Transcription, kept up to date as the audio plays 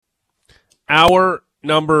Hour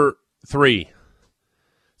number 3.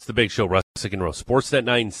 It's the Big Show, Russick and Rose. Sportsnet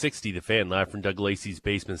 960, The Fan, live from Doug Lacey's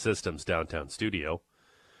Basement Systems downtown studio.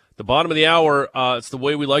 The bottom of the hour, it's the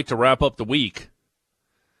way we like to wrap up the week.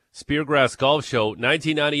 Speargrass Golf Show,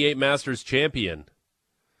 1998 Masters champion,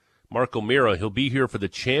 Marco Mira. He'll be here for the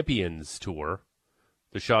Champions Tour.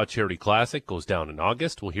 The Shaw Charity Classic goes down in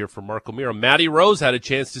August. We'll hear from Marco Mira. Matty Rose had a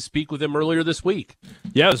chance to speak with him earlier this week.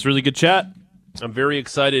 Yeah, it was a really good chat. I'm very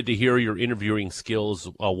excited to hear your interviewing skills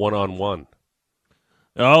one-on-one.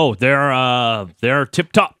 Oh, they're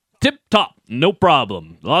tip-top, no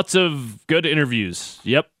problem. Lots of good interviews.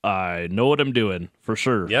 Yep, I know what I'm doing, for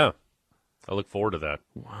sure. Yeah, I look forward to that.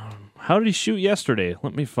 How did he shoot yesterday?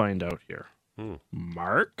 Let me find out here.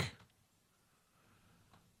 Mark?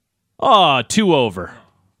 Oh, 2 over.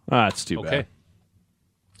 That's too bad.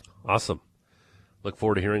 Awesome. Look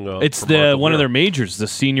forward to hearing it's from one of their majors, the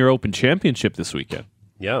Senior Open Championship this weekend.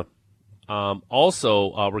 Yeah.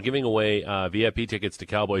 Also, we're giving away VIP tickets to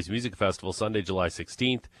Cowboys Music Festival Sunday, July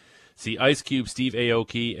 16th. See Ice Cube, Steve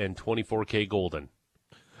Aoki, and 24K Golden.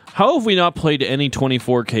 How have we not played any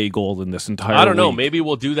 24K Golden this entire I don't know. week? Maybe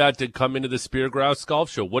we'll do that to come into the Speargrass Golf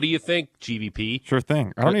Show. What do you think, GVP? Sure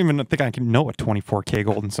thing. I don't even think I can know a 24K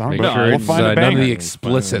Golden song, Make but sure we'll it's, find a none of banger. the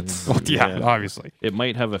explicits. Well, yeah, obviously. It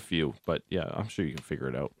might have a few, but yeah, I'm sure you can figure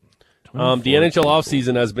it out. The NHL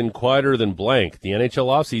offseason has been quieter than blank. The NHL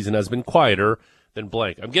offseason has been quieter than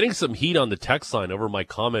blank. I'm getting some heat on the text line over my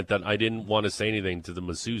comment that I didn't want to say anything to the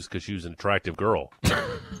masseuse because she was an attractive girl.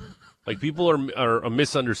 Like, people are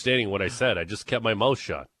misunderstanding what I said. I just kept my mouth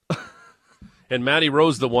shut. And Matty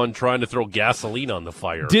Rose, the one trying to throw gasoline on the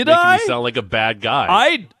fire. Did making I? me sound like a bad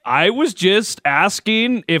guy. I was just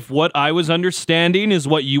asking if what I was understanding is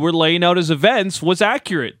what you were laying out as events was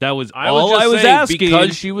accurate. That was all I was asking.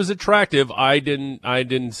 Because she was attractive, I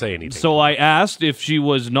didn't say anything. So I asked if she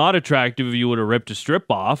was not attractive, if you would have ripped a strip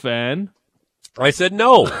off, and I said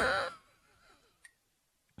no.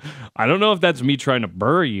 I don't know if that's me trying to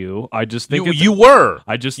burr you. I just think you were.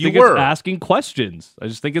 I just You think were. it's asking questions. I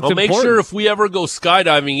just think it's I'll important. make sure if we ever go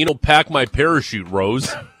skydiving, pack my parachute,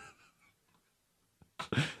 Rose.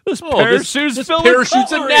 This parachute's this filled with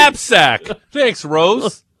parachute's a coloring. knapsack. Thanks,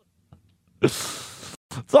 Rose. It's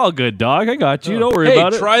all good, dog. I got you. Don't worry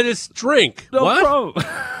about it. Hey, try this drink. No what? problem.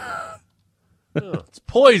 Oh, it's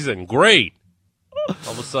poison. Great.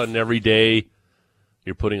 All of a sudden, every day,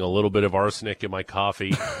 you're putting a little bit of arsenic in my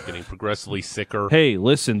coffee, getting progressively sicker. Hey,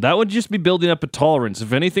 listen, that would just be building up a tolerance.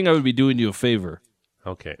 If anything, I would be doing you a favor.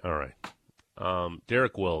 Okay, all right.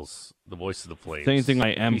 Derek Wills, the voice of the Flames. If anything,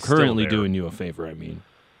 I am He's still currently there. doing you a favor, I mean.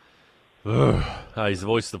 He's the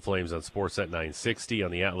voice of the Flames on Sportsnet 960 on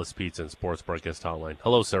the Atlas Pizza and Sports Broadcast Hotline.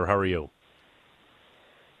 Hello, sir. How are you?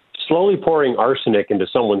 Slowly pouring arsenic into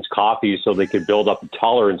someone's coffee so they could build up a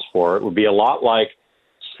tolerance for it would be a lot like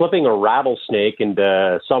slipping a rattlesnake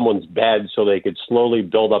into someone's bed so they could slowly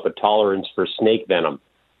build up a tolerance for snake venom.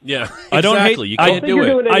 Yeah, exactly. I don't hate, You can't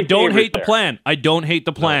do it. I don't hate the plan. I don't hate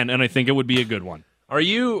the plan, and I think it would be a good one. Are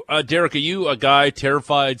you, Derek, are you a guy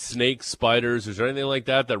terrified snakes, spiders? Is there anything like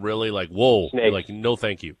that really like, whoa, Snakes. you're like, no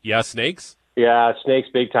thank you? Yeah, snakes? Yeah, snakes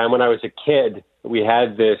big time. When I was a kid, we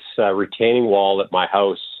had this retaining wall at my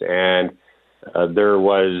house, and there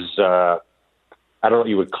was, I don't know what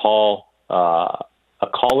you would call a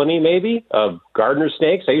colony maybe of gardener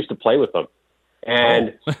snakes. I used to play with them.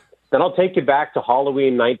 And then I'll take you back to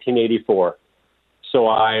Halloween 1984. So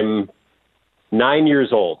I'm 8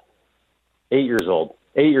 years old.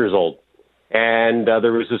 And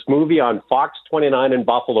there was this movie on Fox 29 in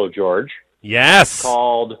Buffalo, George. Yes.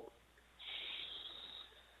 Called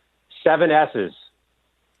 7 S's.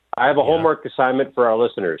 I have a homework assignment for our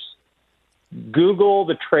listeners. Google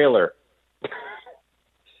the trailer.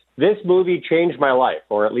 This movie changed my life,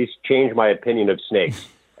 or at least changed my opinion of snakes.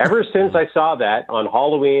 Ever since I saw that on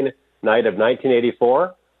Halloween night of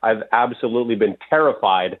 1984, I've absolutely been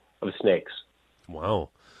terrified of snakes. Wow.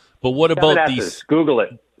 But what 7 about S's. these? Google it.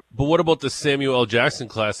 But what about the Samuel L. Jackson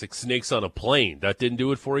classic, Snakes on a Plane? That didn't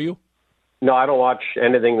do it for you? No, I don't watch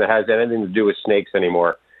anything that has anything to do with snakes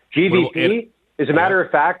anymore. GVP, as a matter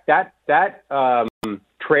of fact, that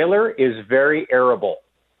trailer is very arable.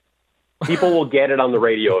 People will get it on the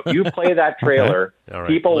radio. If you play that trailer, All right.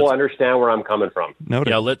 people will understand where I'm coming from.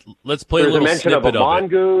 Noted. Yeah, let's play There's a a little mention of snippet a of it.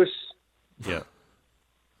 mongoose. Yeah.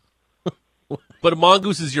 But a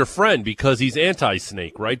mongoose is your friend because he's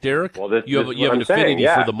anti-snake, right, Derek? Well, this you have is an what I'm affinity saying,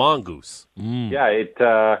 yeah. for the mongoose. Yeah, it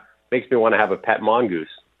makes me want to have a pet mongoose.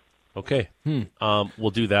 Okay.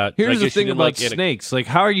 We'll do that. I Here's the guess you thing didn't about like snakes. Like,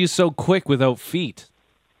 how are you so quick without feet?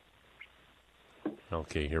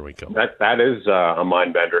 Okay, here we go. That is a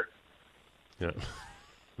mind bender. Yeah.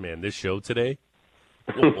 Man, this show today,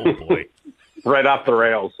 oh boy. Right off the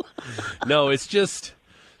rails. No, it's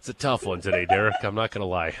a tough one today, Derek. I'm not going to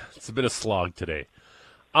lie. It's a bit of slog today.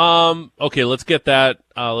 Okay, let's get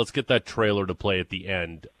that trailer to play at the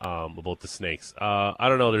end about the Snakes. I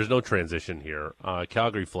don't know. There's no transition here.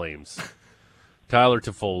 Calgary Flames. Tyler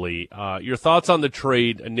Toffoli. Your thoughts on the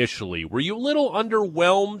trade initially? Were you a little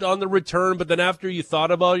underwhelmed on the return, but then after you thought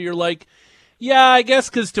about it, you're like, yeah, I guess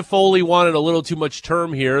because Toffoli wanted a little too much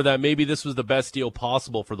term here, that maybe this was the best deal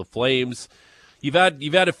possible for the Flames. You've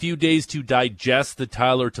had a few days to digest the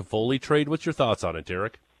Tyler Toffoli trade. What's your thoughts on it,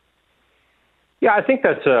 Derek? Yeah, I think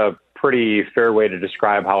that's a pretty fair way to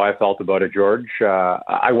describe how I felt about it, George.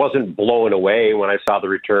 I wasn't blown away when I saw the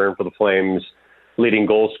return for the Flames' leading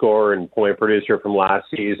goal scorer and point producer from last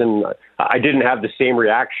season. I didn't have the same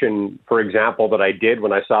reaction, for example, that I did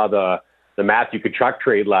when I saw the Matthew Tkachuk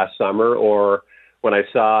trade last summer, or when I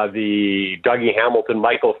saw the Dougie Hamilton,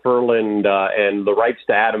 Michael Furland, and the rights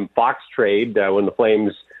to Adam Fox trade, when the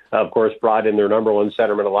Flames, of course, brought in their number one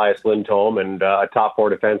centerman, Elias Lindholm, and a top four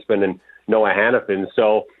defenseman, and Noah Hannafin.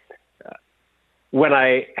 So when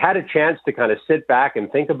I had a chance to kind of sit back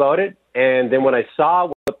and think about it, and then when I saw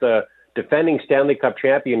what the defending Stanley Cup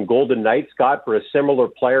champion Golden Knights got for a similar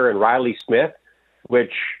player in Riley Smith,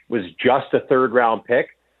 which was just a third-round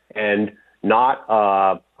pick and not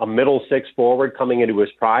a middle six forward coming into his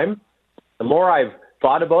prime, the more I've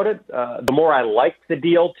thought about it, the more I liked the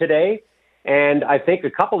deal today. And I think a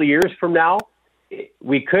couple of years from now,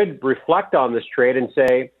 we could reflect on this trade and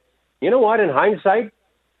say, you know what, in hindsight,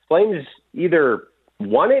 Flames either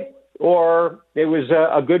won it or it was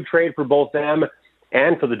a good trade for both them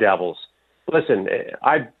and for the Devils. Listen,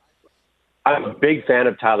 I'm a big fan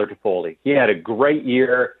of Tyler Toffoli. He had a great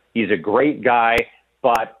year. He's a great guy,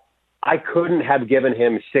 but I couldn't have given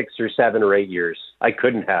him 6 or 7 or 8 years. I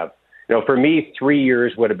couldn't have. You know, for me, 3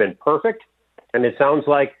 years would have been perfect, and it sounds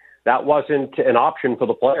like that wasn't an option for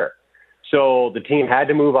the player. So the team had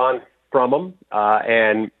to move on from him,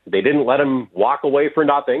 and they didn't let him walk away for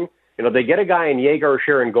nothing. You know, they get a guy in Yegor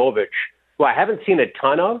Sharangovich, who I haven't seen a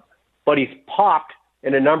ton of, but he's popped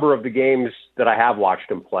in a number of the games that I have watched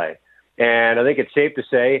him play. And I think it's safe to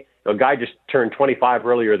say, a guy just turned 25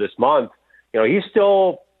 earlier this month. You know, he's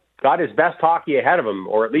still got his best hockey ahead of him,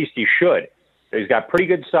 or at least he should. He's got pretty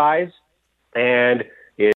good size and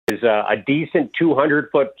is a decent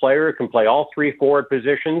 200-foot player, can play all 3 forward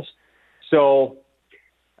positions. So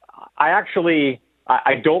I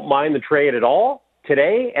don't mind the trade at all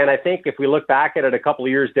today, and I think if we look back at it a couple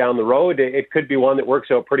of years down the road, it could be one that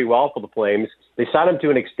works out pretty well for the Flames. They sign him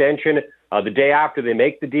to an extension the day after they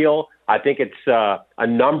make the deal. I think it's a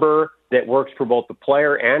number that works for both the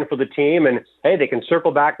player and for the team. And, hey, they can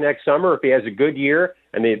circle back next summer if he has a good year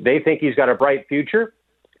and they think he's got a bright future,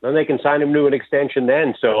 then they can sign him to an extension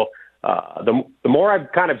then. So the more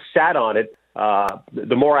I've kind of sat on it,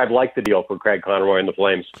 the more I've liked the deal for Craig Conroy and the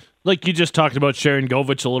Flames. Like you just talked about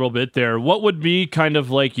Sharangovich a little bit there. What would be kind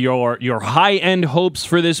of like your high-end hopes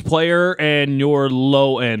for this player and your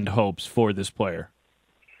low-end hopes for this player?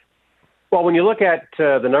 Well, when you look at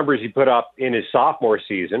the numbers he put up in his sophomore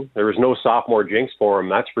season, there was no sophomore jinx for him,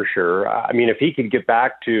 that's for sure. I mean, if he could get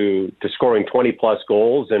back to scoring 20-plus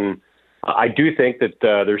goals, and I do think that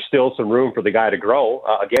there's still some room for the guy to grow.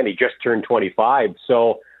 Again, he just turned 25,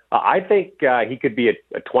 so I think he could be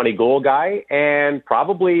a 20-goal guy and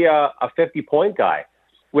probably a 50-point guy,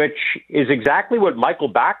 which is exactly what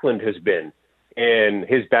Mikael Backlund has been in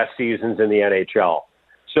his best seasons in the NHL.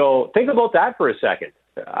 So think about that for a second.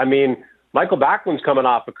 I mean, Mikael Backlund's coming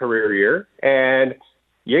off a career year, and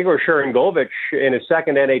Yegor Sharangovich in his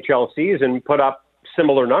second NHL season put up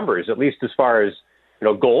similar numbers, at least as far as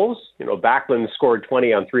goals. Backlund scored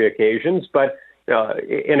 20 on 3 occasions, but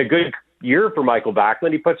in a good year for Mikael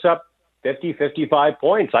Backlund, he puts up 50, 55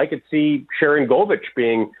 points. I could see Sharangovich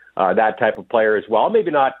being that type of player as well.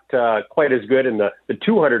 Maybe not quite as good in the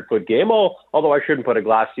 200-foot game, although I shouldn't put a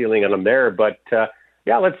glass ceiling on him there. But,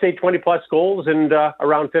 let's say 20-plus goals and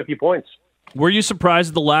around 50 points. Were you surprised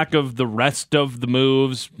at the lack of the rest of the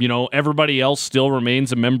moves? Everybody else still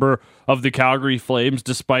remains a member of the Calgary Flames,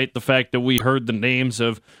 despite the fact that we heard the names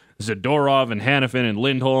of Zadorov and Hannafin and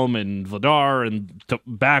Lindholm and Vladar and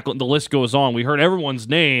Backlund. The list goes on. We heard everyone's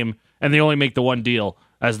name, and they only make the one deal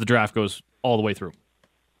as the draft goes all the way through.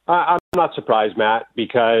 I'm not surprised, Matt,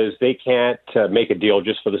 because they can't make a deal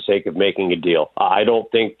just for the sake of making a deal. I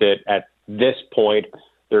don't think that at this point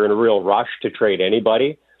they're in a real rush to trade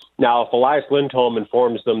anybody. Now, if Elias Lindholm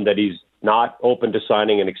informs them that he's not open to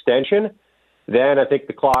signing an extension, then I think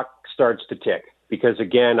the clock starts to tick. Because,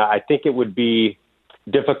 again, I think it would be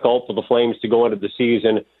difficult for the Flames to go into the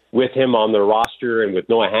season with him on their roster and with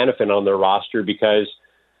Noah Hannafin on their roster, because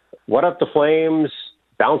what if the Flames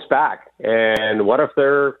bounce back? And what if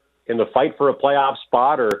they're in the fight for a playoff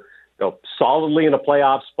spot, or solidly in a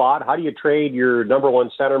playoff spot? How do you trade your number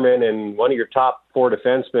one centerman and one of your top four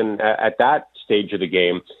defensemen at that stage of the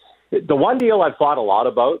game? The one deal I've thought a lot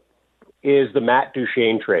about is the Matt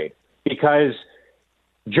Duchene trade, because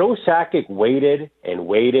Joe Sakic waited and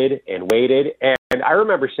waited and waited. And I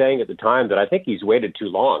remember saying at the time that I think he's waited too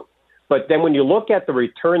long. But then when you look at the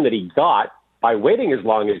return that he got by waiting as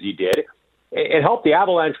long as he did, it helped the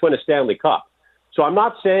Avalanche win a Stanley Cup. So I'm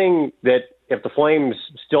not saying that if the Flames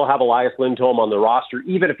still have Elias Lindholm on the roster,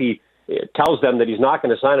 even if he tells them that he's not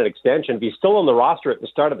going to sign an extension, if he's still on the roster at the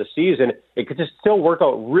start of the season, it could just still work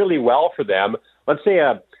out really well for them. Let's say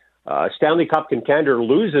a Stanley Cup contender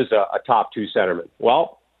loses a top two centerman.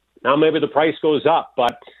 Well, now maybe the price goes up,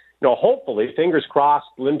 but hopefully, fingers crossed,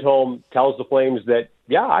 Lindholm tells the Flames that,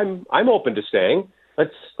 yeah, I'm open to staying.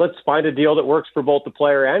 Let's find a deal that works for both the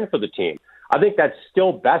player and for the team. I think that's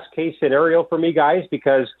still best case scenario for me, guys,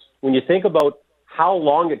 because when you think about how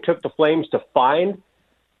long it took the Flames to find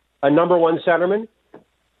a number one centerman,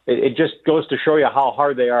 it just goes to show you how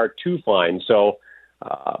hard they are to find. So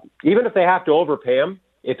even if they have to overpay him,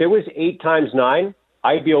 if it was 8 times 9,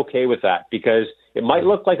 I'd be okay with that, because it might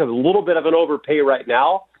look like a little bit of an overpay right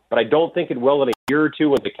now, but I don't think it will in a year or two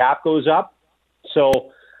when the cap goes up.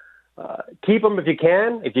 So keep him if you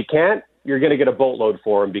can. If you can't, you're going to get a boatload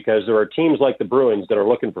for him, because there are teams like the Bruins that are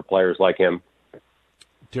looking for players like him.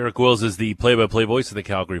 Derek Wills is the play-by-play voice of the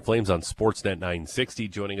Calgary Flames on Sportsnet 960,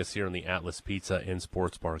 joining us here on the Atlas Pizza and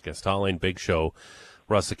Sports Bar Guest Hotline. Big Show,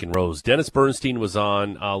 Russick and Rose. Dennis Bernstein was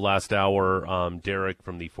on last hour, Derek,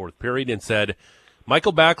 from the fourth period, and said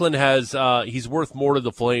Mikael Backlund he's worth more to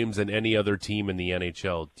the Flames than any other team in the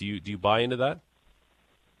NHL. Do you buy into that?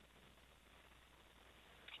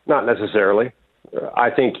 Not necessarily.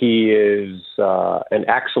 I think he is an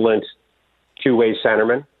excellent two-way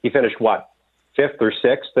centerman. He finished, 5th or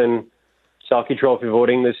 6th in Selke Trophy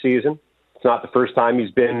voting this season. It's not the first time he's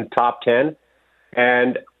been top 10.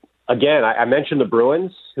 And again, I mentioned the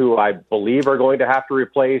Bruins, who I believe are going to have to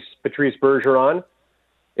replace Patrice Bergeron.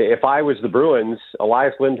 If I was the Bruins,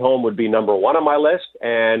 Elias Lindholm would be number 1 on my list,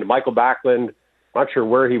 and Mikael Backlund, I'm not sure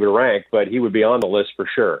where he would rank, but he would be on the list for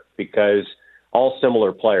sure, because all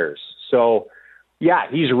similar players. So, yeah,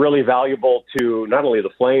 he's really valuable to not only the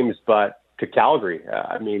Flames, but to Calgary.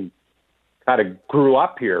 Kind of grew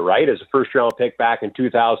up here, right, as a first-round pick back in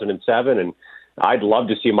 2007, and I'd love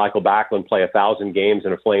to see Mikael Backlund play 1,000 games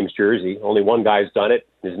in a Flames jersey. Only one guy's done it.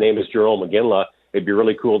 His name is Jerome McGinley. It'd be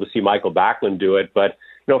really cool to see Mikael Backlund do it. But,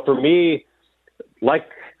 for me, like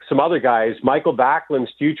some other guys, Mikael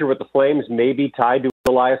Backlund's future with the Flames may be tied to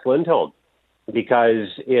Elias Lindholm, because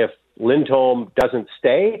if Lindholm doesn't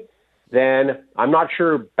stay, then I'm not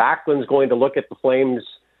sure Backlund's going to look at the Flames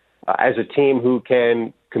as a team who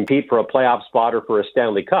can compete for a playoff spot or for a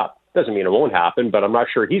Stanley Cup. Doesn't mean it won't happen, but I'm not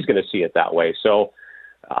sure he's going to see it that way. So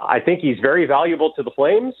I think he's very valuable to the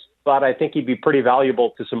Flames, but I think he'd be pretty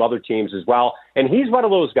valuable to some other teams as well. And he's one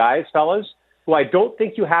of those guys, fellas, who I don't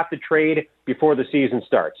think you have to trade before the season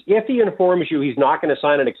starts. If he informs you he's not going to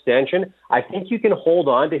sign an extension, I think you can hold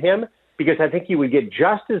on to him, because I think you would get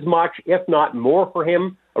just as much, if not more, for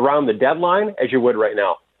him around the deadline as you would right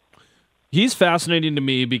now. He's fascinating to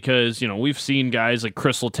me because, we've seen guys like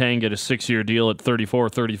Chris Letang get a 6-year deal at 34,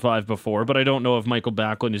 35 before, but I don't know if Mikael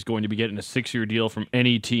Backlund is going to be getting a 6-year deal from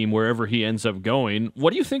any team wherever he ends up going.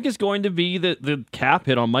 What do you think is going to be the cap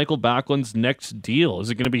hit on Mikael Backlund's next deal? Is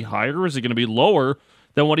it going to be higher, or is it going to be lower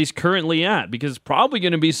than what he's currently at? Because it's probably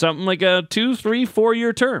going to be something like a 2, 3,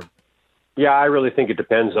 4-year term. Yeah, I really think it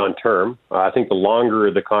depends on term. I think the longer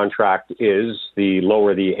the contract is, the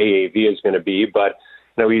lower the AAV is going to be, but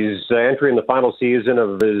he's entering the final season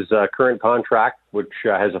of his current contract, which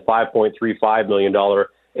has a $5.35 million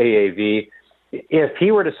AAV. If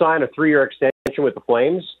he were to sign a 3-year extension with the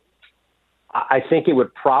Flames, I think it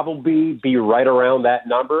would probably be right around that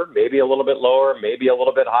number, maybe a little bit lower, maybe a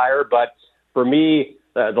little bit higher. But for me,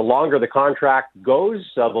 the longer the contract goes,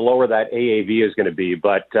 the lower that AAV is going to be.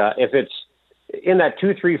 But if it's in that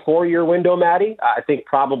 2, 3, 4-year window, Matty, I think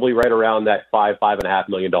probably right around that $5.5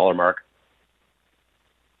 million mark.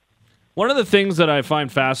 One of the things that I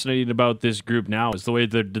find fascinating about this group now is the way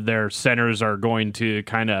that their centers are going to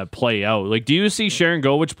kind of play out. Like, do you see Sharon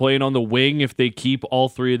Govich playing on the wing if they keep all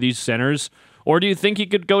 3 of these centers? Or do you think he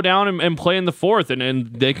could go down and play in the 4th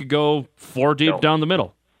and they could go 4 deep down the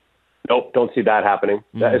middle? Nope, don't see that happening.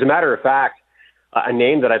 As a matter of fact, a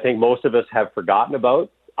name that I think most of us have forgotten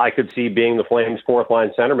about, I could see being the Flames'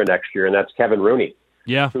 4th-line centerman next year, and that's Kevin Rooney.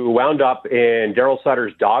 Yeah. who wound up in Daryl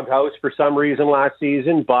Sutter's doghouse for some reason last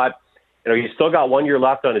season, but he's still got 1 year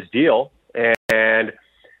left on his deal, and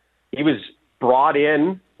he was brought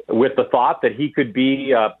in with the thought that he could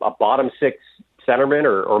be a bottom six centerman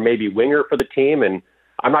or maybe winger for the team, and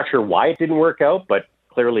I'm not sure why it didn't work out, but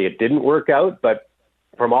clearly it didn't work out. But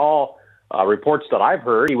from all reports that I've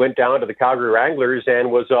heard, he went down to the Calgary Wranglers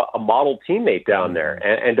and was a model teammate down there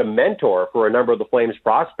and a mentor for a number of the Flames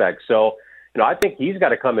prospects. So, I think he's got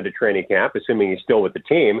to come into training camp, assuming he's still with the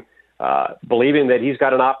team, believing that he's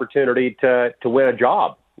got an opportunity to win a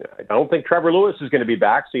job. I don't think Trevor Lewis is going to be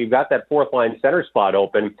back, so you've got that fourth-line center spot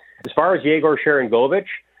open. As far as Yegor Sharangovich,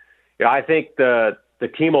 I think the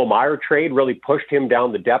Timo Meier trade really pushed him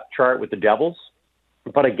down the depth chart with the Devils.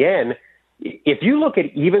 But again, if you look at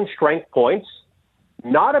even strength points,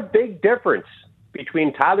 not a big difference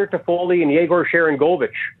between Tyler Toffoli and Yegor Sharangovich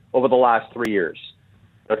over the last 3 years.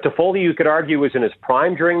 Now, Toffoli, you could argue, was in his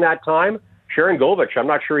prime during that time. Sharangovich, I'm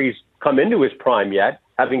not sure he's come into his prime yet,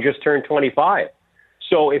 having just turned 25.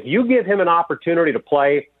 So if you give him an opportunity to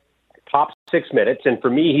play top 6 minutes, and for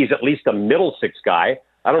me, he's at least a middle six guy.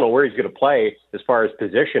 I don't know where he's going to play as far as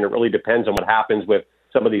position. It really depends on what happens with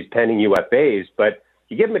some of these pending UFAs. But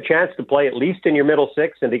you give him a chance to play at least in your middle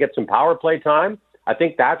six and to get some power play time, I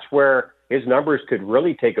think that's where his numbers could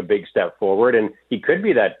really take a big step forward. And he could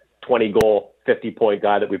be that 20-goal, 50-point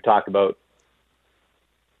guy that we've talked about.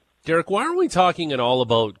 Derek, why aren't we talking at all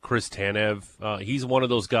about Chris Tanev? He's one of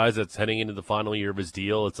those guys that's heading into the final year of his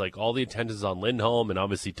deal. It's like all the attention is on Lindholm and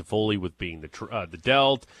obviously Toffoli with being the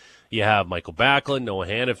Delt. You have Mikael Backlund, Noah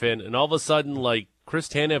Hannafin, and all of a sudden, like, Chris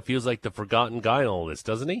Tanev feels like the forgotten guy in all this,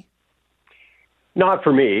 doesn't he? Not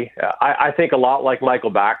for me. I think a lot like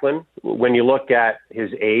Mikael Backlund. When you look at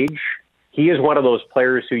his age, he is one of those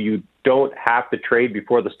players who you don't have to trade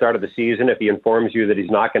before the start of the season if he informs you that he's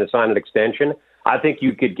not going to sign an extension. I think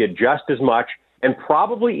you could get just as much and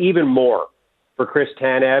probably even more for Chris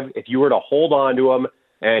Tanev if you were to hold on to him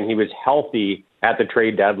and he was healthy at the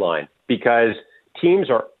trade deadline, because teams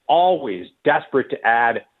are always desperate to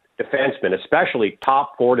add defensemen, especially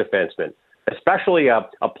top 4 defensemen, especially a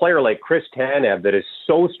player like Chris Tanev that is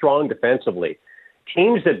so strong defensively.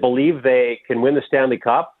 Teams that believe they can win the Stanley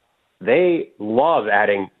Cup, they love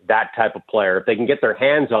adding that type of player if they can get their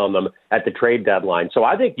hands on them at the trade deadline. So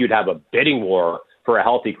I think you'd have a bidding war for a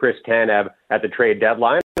healthy Chris Tanev at the trade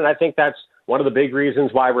deadline. And I think that's one of the big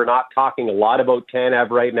reasons why we're not talking a lot about Tanev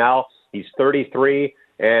right now. He's 33,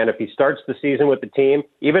 and if he starts the season with the team,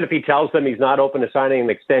 even if he tells them he's not open to signing an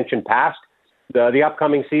extension past the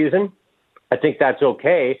upcoming season, I think that's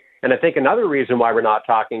okay. And I think another reason why we're not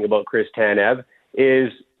talking about Chris Tanev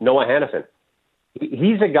is Noah Hannafin.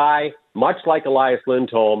 He's a guy, much like Elias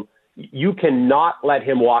Lindholm, you cannot let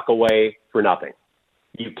him walk away for nothing.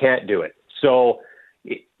 You can't do it. So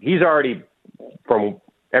he's already, from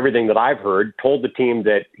everything that I've heard, told the team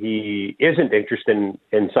that he isn't interested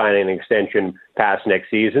in signing an extension past next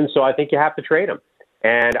season. So I think you have to trade him.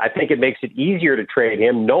 And I think it makes it easier to trade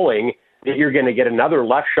him knowing that you're going to get another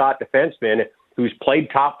left shot defenseman who's played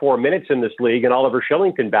top 4 minutes in this league and Oliver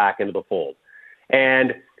Shillington back into the fold.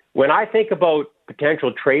 And when I think about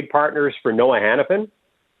potential trade partners for Noah Hannafin,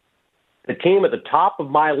 the team at the top of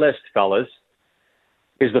my list, fellas,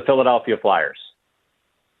 is the Philadelphia Flyers.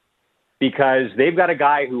 Because they've got a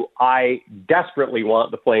guy who I desperately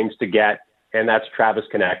want the Flames to get, and that's Travis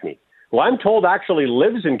Konechny, who I'm told actually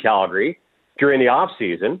lives in Calgary during the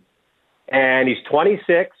offseason, and he's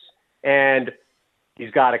 26, and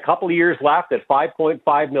he's got a couple of years left at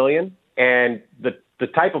 $5.5 million, and the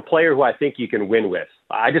type of player who I think you can win with.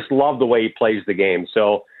 I just love the way he plays the game.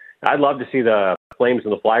 So I'd love to see the Flames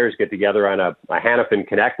and the Flyers get together on a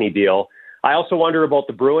Hannafin-Konechny deal. I also wonder about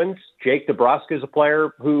the Bruins. Jake DeBrusk is a player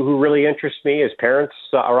who really interests me. His parents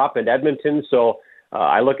are up in Edmonton, so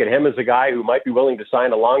I look at him as a guy who might be willing to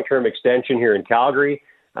sign a long-term extension here in Calgary.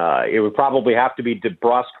 It would probably have to be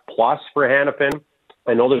DeBrusk plus for Hannafin.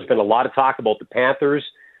 I know there's been a lot of talk about the Panthers.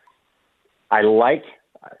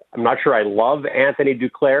 I'm not sure I love Anthony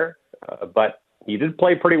Duclair, but he did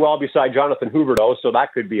play pretty well beside Jonathan Huberdeau, so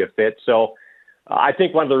that could be a fit. So I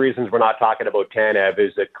think one of the reasons we're not talking about Tanev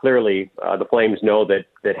is that clearly the Flames know that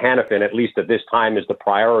Hannafin, at least at this time, is the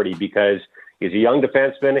priority because he's a young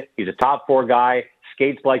defenseman, he's a top 4 guy,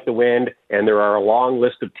 skates like the wind, and there are a long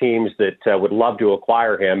list of teams that would love to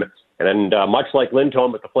acquire him. And much like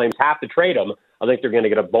Lindholm, if the Flames have to trade him, I think they're going to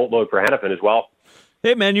get a boatload for Hannafin as well.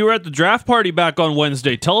 Hey, man, you were at the draft party back on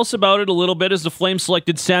Wednesday. Tell us about it a little bit as the Flames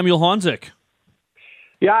selected Samuel Honzek.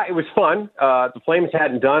 Yeah, it was fun. The Flames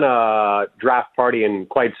hadn't done a draft party in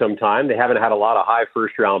quite some time. They haven't had a lot of high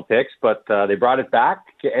first-round picks, but they brought it back,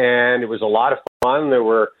 and it was a lot of fun. There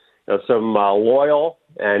were some loyal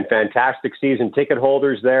and fantastic season ticket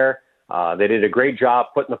holders there. They did a great job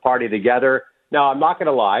putting the party together. Now, I'm not going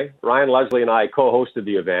to lie. Ryan Leslie and I co-hosted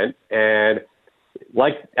the event, and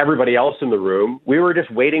like everybody else in the room, we were just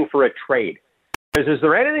waiting for a trade. Because is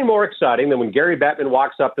there anything more exciting than when Gary Bettman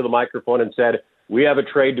walks up to the microphone and said, "We have a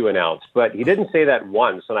trade to announce"? But he didn't say that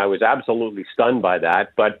once, and I was absolutely stunned by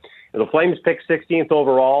that. But the Flames picked 16th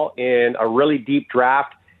overall in a really deep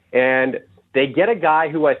draft, and they get a guy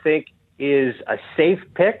who I think is a safe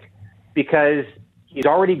pick because he's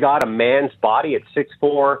already got a man's body at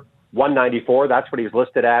 6'4", 194. That's what he's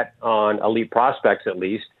listed at on Elite Prospects, at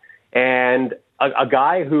least. And a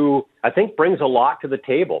guy who I think brings a lot to the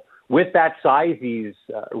table. With that size, he's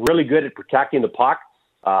really good at protecting the puck.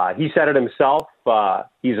 He said it himself.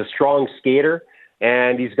 He's a strong skater,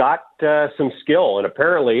 and he's got some skill. And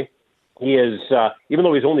apparently he is, even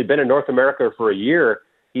though he's only been in North America for a year,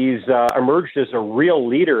 he's emerged as a real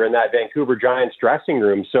leader in that Vancouver Giants dressing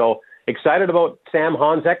room. So excited about Sam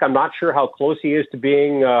Honzek. I'm not sure how close he is to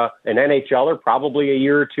being an NHLer, probably a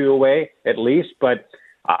year or two away at least, but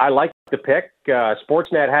I like the pick.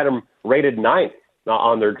 Sportsnet had him rated 9th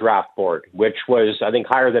on their draft board, which was, I think,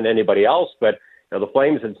 higher than anybody else. But the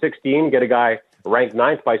Flames at 16 get a guy ranked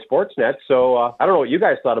 9th by Sportsnet. So I don't know what you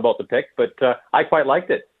guys thought about the pick, but I quite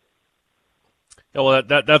liked it. Yeah, well,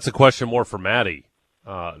 that's a question more for Maddie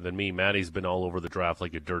than me. Maddie's been all over the draft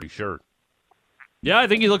like a dirty shirt. Yeah, I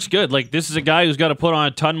think he looks good. Like, this is a guy who's got to put on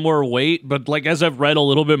a ton more weight, but, like, as I've read a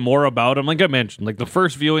little bit more about him, like I mentioned, like, the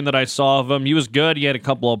first viewing that I saw of him, he was good. He had a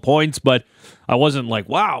couple of points, but I wasn't like,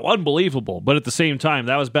 wow, unbelievable. But at the same time,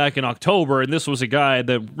 that was back in October, and this was a guy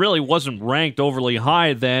that really wasn't ranked overly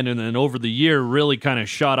high then, and then over the year really kind of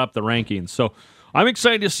shot up the rankings. So I'm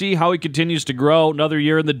excited to see how he continues to grow. Another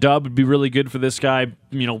year in the dub would be really good for this guy.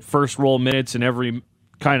 First roll minutes in every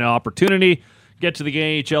kind of opportunity. Get to the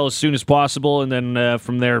NHL as soon as possible, and then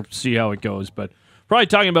from there, see how it goes. But probably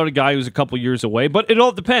talking about a guy who's a couple years away. But it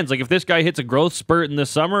all depends. Like, if this guy hits a growth spurt in the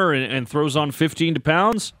summer and throws on 15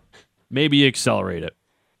 pounds, maybe accelerate it.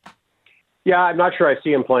 Yeah, I'm not sure I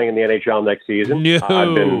see him playing in the NHL next season. No,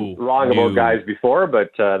 I've been wrong about guys before, but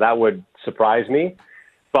that would surprise me.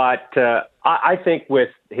 But I think with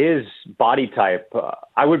his body type,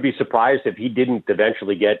 I would be surprised if he didn't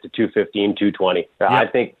eventually get to 215, 220. I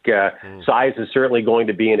think size is certainly going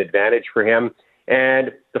to be an advantage for him.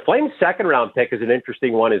 And the Flames' second-round pick is an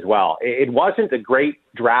interesting one as well. It wasn't a great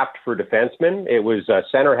draft for defensemen. It was a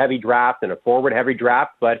center-heavy draft and a forward-heavy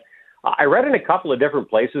draft. But I read in a couple of different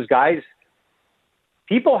places, guys,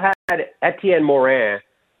 people had Etienne Morin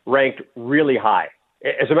ranked really high.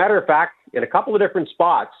 As a matter of fact, in a couple of different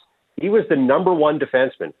spots, he was the number one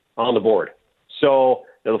defenseman on the board. So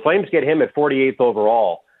the Flames get him at 48th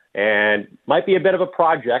overall, and might be a bit of a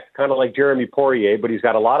project, kind of like Jeremy Poirier, but he's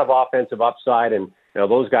got a lot of offensive upside, and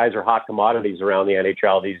those guys are hot commodities around the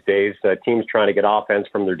NHL these days. Teams trying to get offense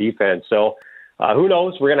from their defense. So who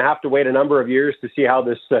knows? We're going to have to wait a number of years to see how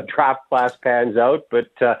this draft class pans out, but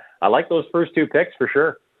I like those first two picks for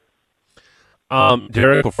sure.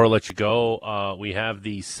 Derek, before I let you go, we have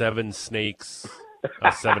the Seven Snakes,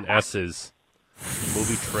 Seven S's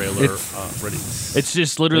movie trailer ready. It's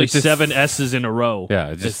just literally seven S's in a row.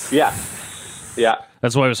 Yeah, Yeah.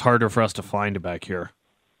 That's why it was harder for us to find it back here.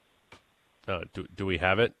 Do we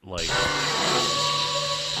have it?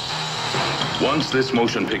 Once this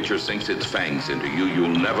motion picture sinks its fangs into you, you'll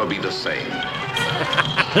never be the same.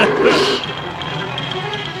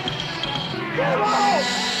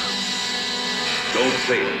 Don't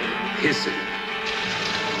say it. Hiss it.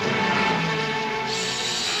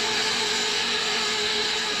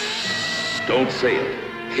 Don't say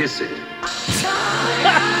it. Hiss it.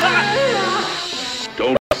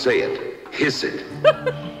 Don't say it. Hiss it.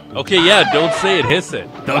 Okay, yeah, don't say it, hiss it.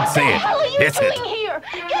 Don't say it. What the hell are you Hiss doing it. here?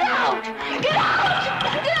 Get out! Get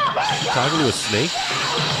out! Get out! Talking to a snake?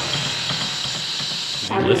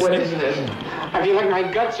 What is this? I feel like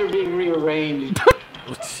my guts are being rearranged.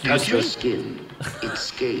 Touch your skin. It's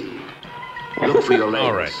scale. Look for your legs.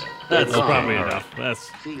 All right. That's probably enough.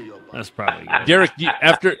 That's probably good. Derek,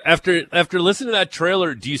 after listening to that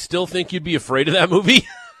trailer, do you still think you'd be afraid of that movie?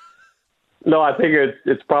 No, I think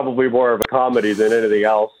it's probably more of a comedy than anything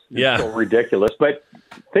else. Yeah. It's so ridiculous. But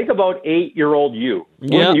think about 8-year-old you.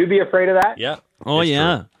 Wouldn't you be afraid of that? Yeah. Oh,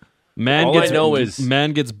 yeah. True. Man All gets I know is-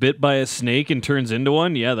 man gets bit by a snake and turns into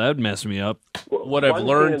one. Yeah, that would mess me up. What I've One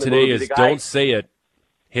learned scene in the today movie, is the guy- don't say it,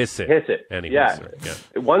 hiss it. Hiss it. Anyways, Yeah.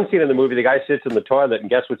 yeah. One scene in the movie, the guy sits in the toilet, and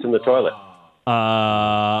guess what's in the toilet?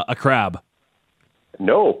 A crab.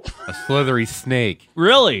 No. A slithery snake.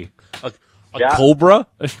 Really? A Yeah. cobra?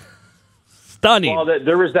 Stunning. Well,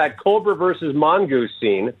 there was that Cobra versus Mongoose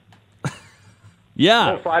scene.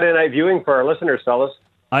 Yeah. Friday night viewing for our listeners, fellas.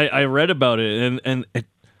 I read about it, and it,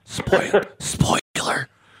 spoiler.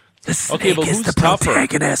 The snake Okay, but is who's the tougher?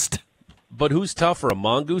 protagonist. But who's tougher, a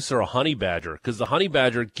mongoose or a honey badger? Because the honey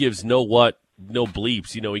badger gives no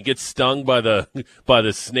bleeps. You know, he gets stung by the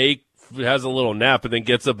snake, has a little nap, and then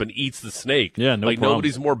gets up and eats the snake. Yeah, no like problem.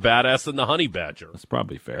 nobody's more badass than the honey badger. That's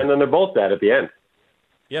probably fair. And then they're both dead at the end.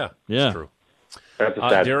 Yeah, Yeah. it's true. That's a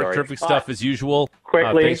sad Derek, story. terrific stuff as usual.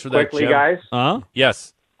 Quickly, thanks for that, Jim. guys.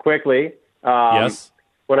 Yes. Quickly. Yes.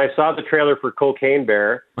 When I saw the trailer for Cocaine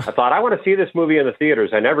Bear, I thought, I want to see this movie in the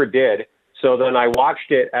theaters. I never did. So then I watched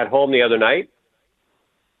it at home the other night.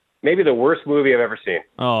 Maybe the worst movie I've ever seen.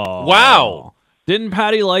 Oh. Wow. Didn't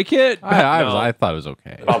Patty like it? I thought it was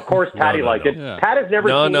okay. Of course, Patty liked it. Yeah. Pat has never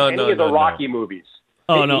seen any of the Rocky no. movies.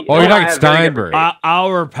 Oh, no. Oh, you're talking have very Steinberg. different tastes.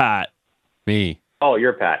 Our Pat. Me. Oh,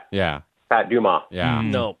 you're Pat. Yeah. Pat Dumas. Yeah.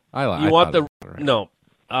 No. I You want thought the it was all right. no.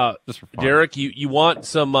 Just for fun. Derek, you want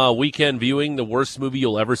some weekend viewing, the worst movie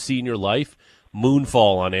you'll ever see in your life?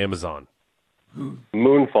 Moonfall on Amazon.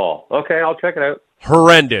 Moonfall. Okay, I'll check it out.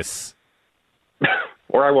 Horrendous.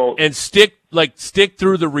 Or I won't. And stick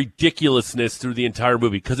through the ridiculousness through the entire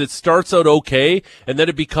movie, because it starts out okay and then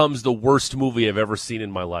it becomes the worst movie I've ever seen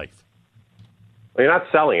in my life. Well, you're not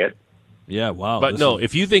selling it. Yeah, wow. But no,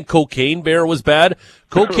 if you think Cocaine Bear was bad,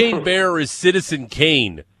 Cocaine Bear is Citizen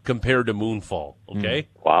Kane compared to Moonfall, okay?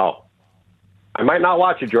 Wow. I might not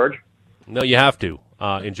watch it, George. No, you have to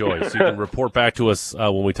enjoy, so you can report back to us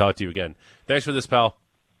when we talk to you again. Thanks for this, pal.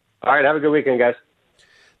 All right, have a good weekend, guys.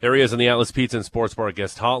 There he is on the Atlas Pizza and Sports Bar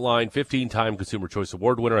guest hotline, 15-time Consumer Choice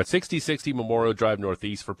Award winner at 6060 Memorial Drive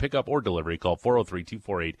Northeast. For pickup or delivery, call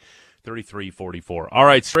 403-248-3344. All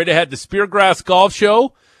right, straight ahead, the Speargrass Golf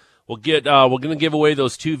Show. We're going to give away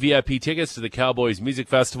those 2 VIP tickets to the Cowboys Music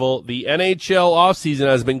Festival. The NHL offseason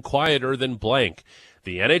has been quieter than blank.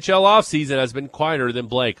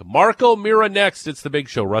 Marco Mira next. It's the Big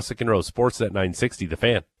Show. Russick and Rose, Sportsnet 960, The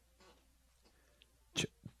Fan.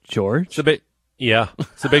 George? Yeah,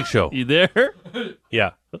 it's the Big Show. You there?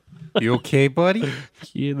 Yeah. You okay, buddy?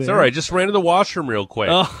 You there? It's all right. Just ran to the washroom real quick.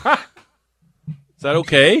 Oh. Is that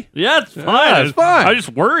okay? Yeah, it's fine. it's fine. I was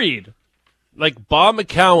just worried. Like Bob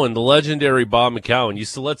McCowan, the legendary Bob McCowan,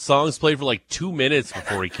 used to let songs play for like 2 minutes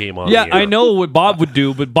before he came on. Yeah, the air. I know what Bob would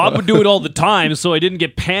do, but Bob would do it all the time, so I didn't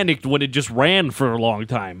get panicked when it just ran for a long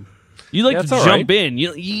time. You like Yeah, to that's all jump right. in.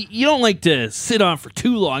 You don't like to sit on for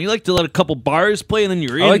too long. You like to let a couple bars play, and then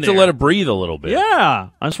you're in I like there. to let it breathe a little bit. Yeah,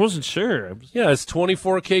 I just wasn't sure. Yeah, it's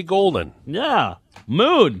 24K Golden. Yeah,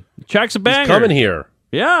 Moon. Check's a banger. He's coming here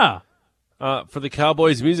Yeah. for the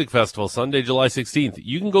Cowboys Music Festival, Sunday, July 16th.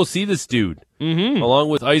 You can go see this dude, along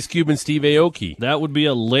with Ice Cube and Steve Aoki. That would be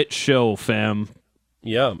a lit show, fam.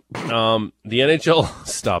 Yeah. The NHL,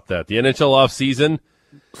 stop that. The NHL offseason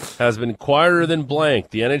has been quieter than blank.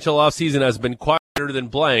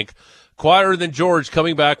 Quieter than George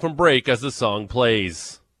coming back from break as the song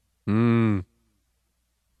plays.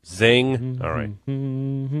 Zing. All right.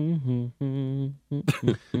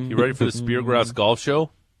 You ready for the Speargrass Golf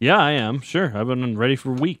Show? Yeah, I am. Sure. I've been ready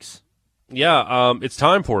for weeks. Yeah, it's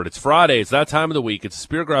time for it. It's Friday. It's that time of the week. It's the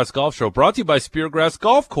Speargrass Golf Show, brought to you by Speargrass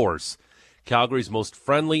Golf Course, Calgary's most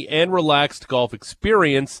friendly and relaxed golf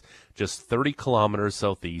experience, just 30 kilometers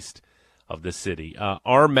southeast of the city.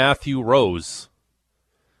 R. Matthew R. Rose.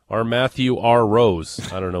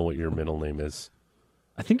 I don't know what your middle name is.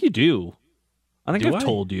 I think you do. I think Do I've I?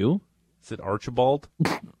 told you. Is it Archibald?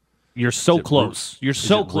 You're so it close. You're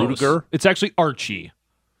so it close. Rudiger? It's actually Archie.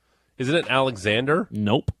 Isn't it Alexander?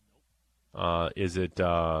 Nope. Is it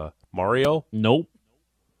Mario? Nope.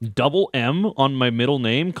 Double M on my middle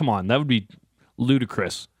name? Come on, that would be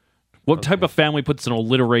ludicrous. What type of family puts an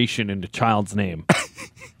alliteration into child's name?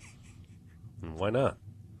 Why not?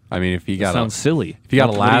 I mean, if you got Sounds silly. if you got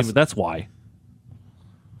a Don't last- believe it, that's why.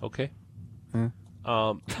 Okay.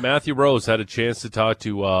 Matthew Rose had a chance to talk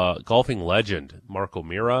to golfing legend Marco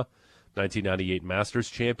Mira, 1998 Masters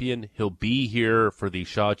champion. He'll be here for the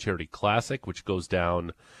Shaw Charity Classic, which goes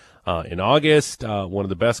down in August. One of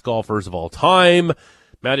the best golfers of all time.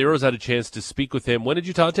 Matty Rose had a chance to speak with him. When did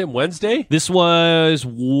you talk to him? Wednesday? This was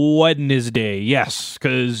Wednesday, yes,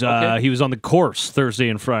 because Okay. he was on the course Thursday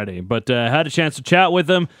and Friday. But had a chance to chat with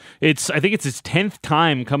him. I think it's his 10th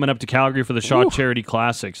time coming up to Calgary for the Shaw Charity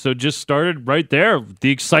Classic. So just started right there.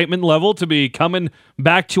 The excitement level to be coming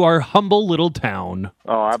back to our humble little town.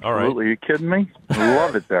 Oh, absolutely. Are you kidding me? I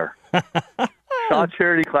love it there. Shaw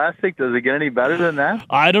Charity Classic, does it get any better than that?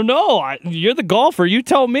 I don't know. You're the golfer. You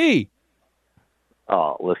tell me.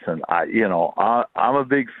 Oh, listen, I'm a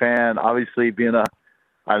big fan. Obviously, being a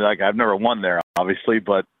I've never won there, obviously,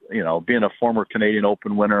 but being a former Canadian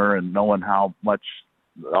Open winner and knowing how much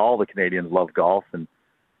all the Canadians love golf, and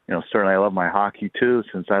certainly I love my hockey too.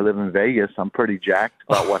 Since I live in Vegas, I'm pretty jacked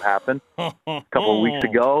about what happened a couple of weeks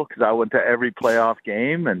ago because I went to every playoff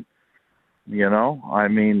game, and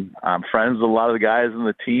I'm friends with a lot of the guys in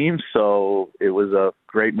the team, so it was a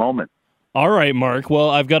great moment. All right, Mark. Well,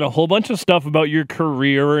 I've got a whole bunch of stuff about your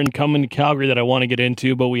career and coming to Calgary that I want to get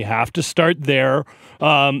into, but we have to start there.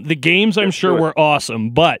 The games, I'm sure, were awesome,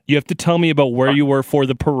 but you have to tell me about where you were for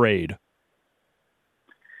the parade.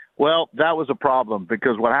 Well, that was a problem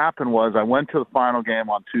because what happened was I went to the final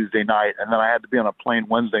game on Tuesday night, and then I had to be on a plane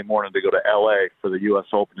Wednesday morning to go to L.A. for the U.S.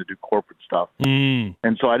 Open to do corporate stuff. And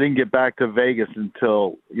so I didn't get back to Vegas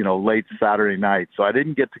until, late Saturday night. So I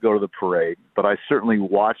didn't get to go to the parade, but I certainly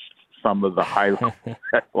watched some of the highlights.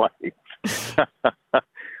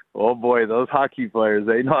 Oh, boy, those hockey players,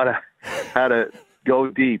 they know how to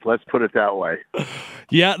go deep. Let's put it that way.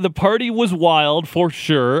 Yeah, the party was wild for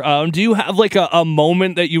sure. Do you have like a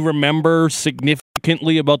moment that you remember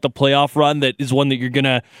significantly about the playoff run that is one that you're going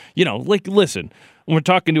to, listen, we're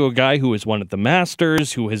talking to a guy who has won at the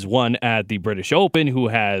Masters, who has won at the British Open, who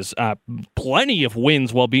has plenty of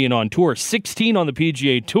wins while being on tour, 16 on the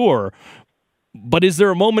PGA Tour. But is there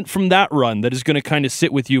a moment from that run that is going to kind of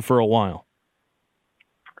sit with you for a while?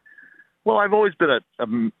 Well, I've always been a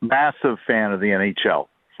massive fan of the NHL.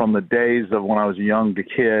 From the days of when I was a young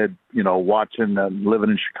kid, watching and living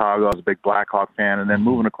in Chicago, I was a big Blackhawk fan, and then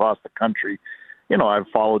moving across the country, I've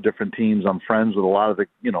followed different teams. I'm friends with a lot of the,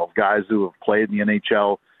 guys who have played in the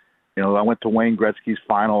NHL. I went to Wayne Gretzky's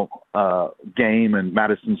final game in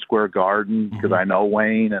Madison Square Garden because I know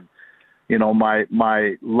Wayne, and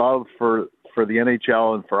my love for the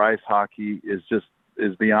NHL and for ice hockey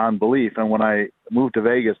is beyond belief. And when I moved to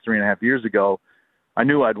Vegas 3.5 years ago, I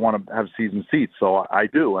knew I'd want to have season seats, so I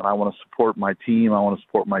do, and I want to support my team. I want to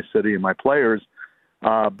support my city and my players.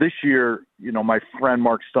 This year, my friend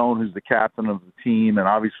Mark Stone, who's the captain of the team, and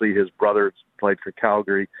obviously his brother played for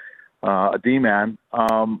Calgary, a D-man.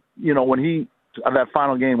 When he that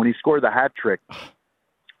final game when he scored the hat trick,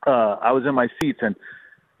 I was in my seats, and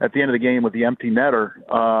at the end of the game with the empty netter,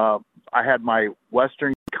 I had my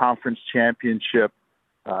Western Conference Championship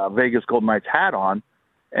Vegas Golden Knights hat on,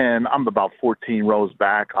 and I'm about 14 rows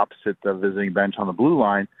back opposite the visiting bench on the blue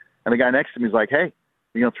line, and the guy next to me is like, "Hey,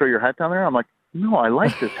 you going to throw your hat down there?" I'm like, "No, I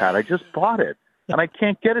like this hat. I just bought it, and I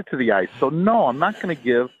can't get it to the ice. So, no, I'm not going to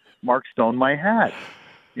give Mark Stone my hat.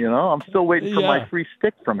 I'm still waiting for my free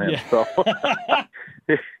stick from him." Yeah. So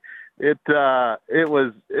it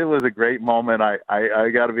was a great moment. I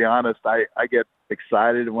got to be honest. I get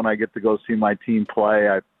excited when I get to go see my team play.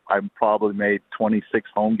 I probably made 26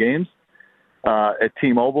 home games at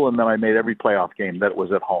T-Mobile, and then I made every playoff game that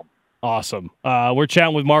was at home. Awesome. We're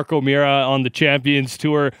chatting with Mark O'Meara on the Champions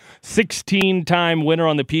Tour, 16-time winner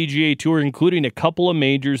on the PGA Tour, including a couple of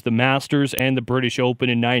majors, the Masters and the British Open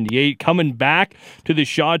in '98. Coming back to the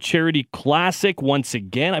Shaw Charity Classic once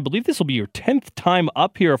again. I believe this will be your 10th time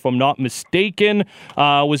up here, if I'm not mistaken.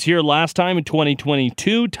 Was here last time in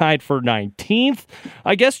 2022, tied for 19th.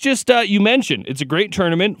 I guess just you mentioned it's a great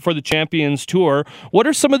tournament for the Champions Tour. What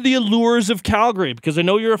are some of the allures of Calgary? Because I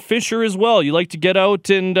know you're a fisher as well. You like to get out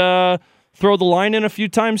and throw the line in a few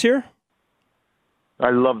times here?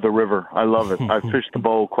 I love the river. I love it. I've fished the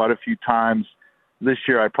bowl quite a few times. This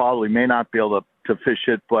year I probably may not be able to fish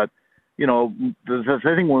it, but, the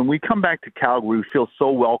thing, when we come back to Calgary, we feel so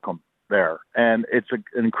welcome there. And it's an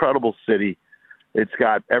incredible city. It's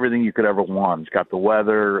got everything you could ever want. It's got the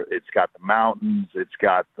weather. It's got the mountains. It's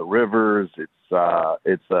got the rivers. I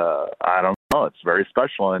don't know. It's very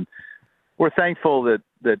special. And we're thankful that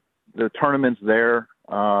the tournament's there.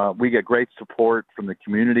 We get great support from the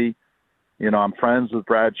community. I'm friends with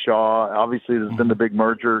Brad Shaw. Obviously, there's been the big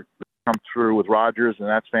merger come through with Rogers, and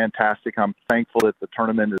that's fantastic. I'm thankful that the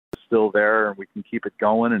tournament is still there and we can keep it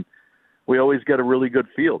going. And we always get a really good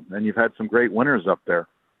field, and you've had some great winners up there.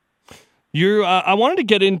 I wanted to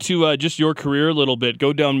get into just your career a little bit,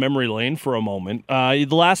 go down memory lane for a moment. The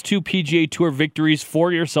last two PGA Tour victories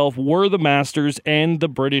for yourself were the Masters and the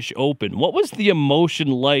British Open. What was the emotion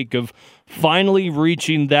like of finally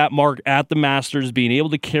reaching that mark at the Masters, being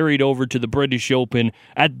able to carry it over to the British Open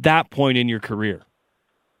at that point in your career?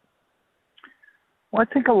 Well,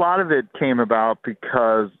 I think a lot of it came about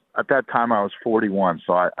because at that time I was 41,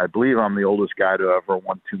 so I believe I'm the oldest guy to ever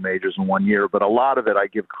won 2 majors in 1 year. But a lot of it I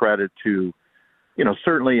give credit to,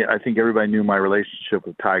 certainly I think everybody knew my relationship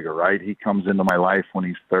with Tiger, right? He comes into my life when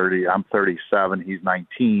he's 30. I'm 37. He's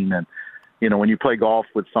 19. And, when you play golf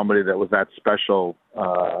with somebody that was that special,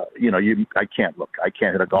 I can't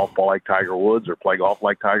hit a golf ball like Tiger Woods or play golf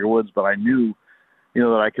like Tiger Woods, but I knew,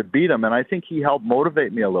 that I could beat him. And I think he helped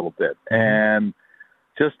motivate me a little bit. And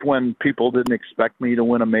just when people didn't expect me to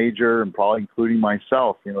win a major, and probably including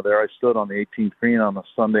myself, there I stood on the 18th green on a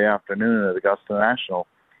Sunday afternoon at Augusta National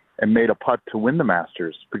and made a putt to win the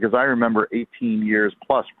Masters. Because I remember 18 years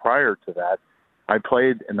plus prior to that, I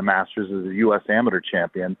played in the Masters as a U.S. amateur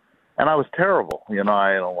champion, and I was terrible. I don't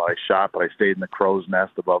know what I shot, but I stayed in the crow's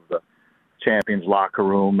nest above the champions locker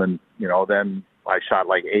room, and, then I shot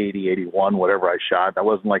like 80, 81, whatever I shot. I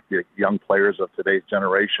wasn't like the young players of today's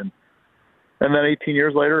generation. And then 18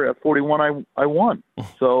 years later, at 41, I won.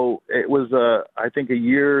 So it was, I think, a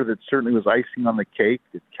year that certainly was icing on the cake.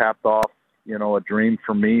 It capped off, a dream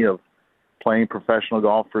for me of playing professional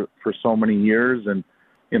golf for so many years. And,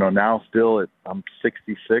 now still I'm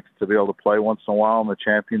 66 to be able to play once in a while on the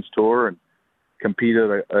Champions Tour and compete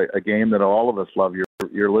at a game that all of us love.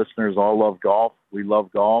 Your listeners all love golf. We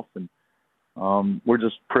love golf. And we're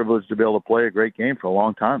just privileged to be able to play a great game for a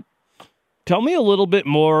long time. Tell me a little bit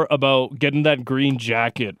more about getting that green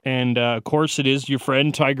jacket. And, of course, it is your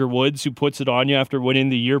friend Tiger Woods who puts it on you after winning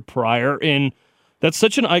the year prior. And that's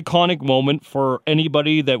such an iconic moment for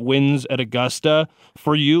anybody that wins at Augusta.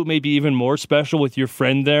 For you, maybe even more special with your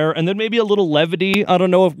friend there. And then maybe a little levity. I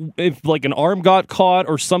don't know if like an arm got caught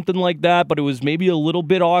or something like that, but it was maybe a little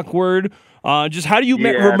bit awkward. Just how do you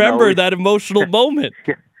remember that emotional moment?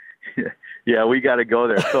 Yeah, we got to go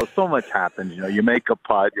there. So much happens. You make a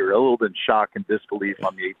putt, you're a little bit in shock and disbelief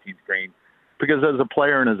on the 18th green. Because as a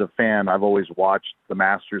player and as a fan, I've always watched the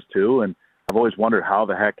Masters too, and I've always wondered how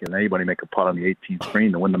the heck can anybody make a putt on the 18th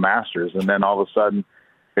green to win the Masters. And then all of a sudden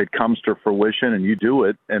it comes to fruition and you do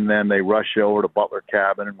it, and then they rush you over to Butler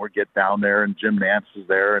Cabin and we get down there, and Jim Nance is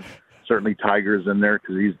there, and certainly Tiger's in there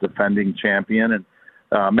because he's defending champion,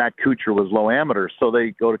 and Matt Kuchar was low amateur. So they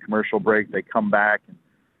go to commercial break, they come back, and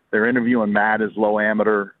they're interviewing Matt as low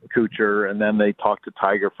amateur Kuchar, and then they talk to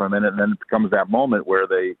Tiger for a minute, and then it becomes that moment where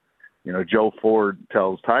they, Joe Ford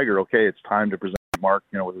tells Tiger, okay, it's time to present Mark,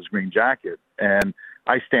 with his green jacket. And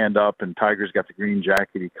I stand up, and Tiger's got the green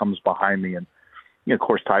jacket. He comes behind me, and, of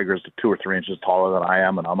course, Tiger's 2 or 3 inches taller than I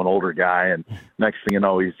am, and I'm an older guy. And next thing you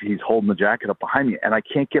know, he's holding the jacket up behind me, and I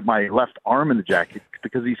can't get my left arm in the jacket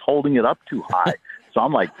because he's holding it up too high. So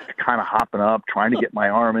I'm like kind of hopping up, trying to get my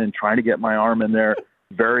arm in there.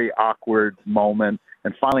 Very awkward moment.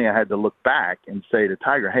 And finally I had to look back and say to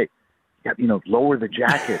Tiger, hey, lower the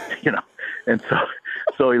jacket, And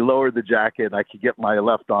so he lowered the jacket, and I could get my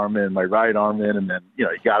left arm in, my right arm in, and then, he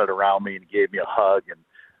got it around me and gave me a hug, and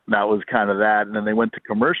that was kind of that. And then they went to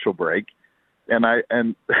commercial break, and I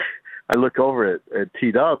look over at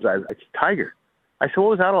T-Dubs. I said, Tiger, I said, what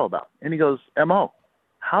was that all about? And he goes, M.O.,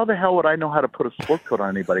 how the hell would I know how to put a sport coat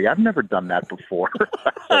on anybody? I've never done that before.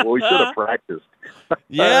 I said, well, we should have practiced.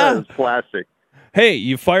 Yeah. It was classic. Hey,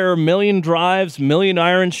 you fire 1,000,000 drives, 1,000,000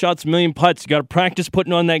 iron shots, 1,000,000 putts. You got to practice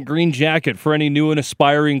putting on that green jacket for any new and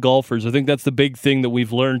aspiring golfers. I think that's the big thing that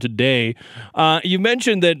we've learned today. You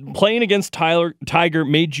mentioned that playing against Tiger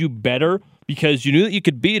made you better because you knew that you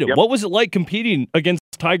could beat him. Yep. What was it like competing against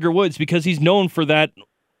Tiger Woods? Because he's known for that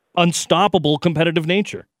unstoppable competitive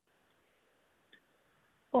nature.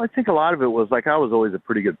 Well, I think a lot of it was like I was always a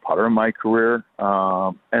pretty good putter in my career.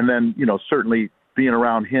 And then, certainly being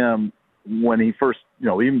around him when he first,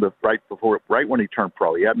 even right when he turned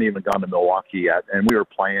pro, he hadn't even gone to Milwaukee yet. And we were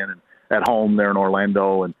playing at home there in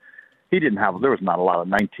Orlando, and there was not a lot of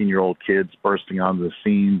 19-year-old kids bursting onto the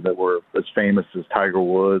scene that were as famous as Tiger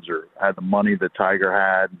Woods or had the money that Tiger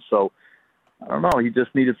had. And so, I don't know, he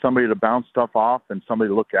just needed somebody to bounce stuff off and somebody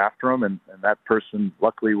to look after him. And that person,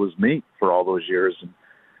 luckily, was me for all those years. And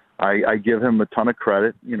I give him a ton of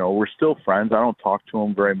credit. We're still friends. I don't talk to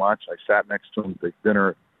him very much. I sat next to him at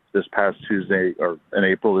dinner this past Tuesday, or in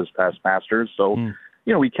April, this past Masters. So,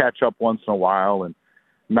 we catch up once in a while. And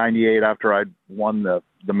 98, after I'd won the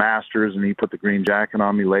Masters and he put the green jacket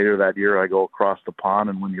on me later that year, I go across the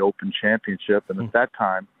pond and win the Open Championship. And at that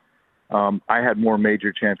time, I had more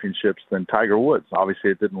major championships than Tiger Woods.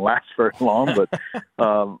 Obviously, it didn't last very long, but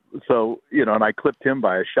and I clipped him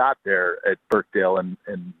by a shot there at Birkdale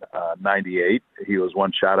in 98. He was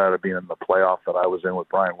one shot out of being in the playoff that I was in with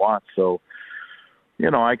Brian Watts. So,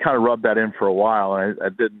 I kind of rubbed that in for a while, and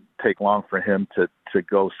it didn't take long for him to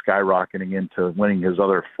go skyrocketing into winning his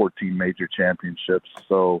other 14 major championships.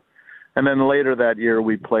 So, and then later that year,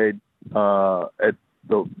 we played at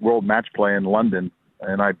the World Match Play in London,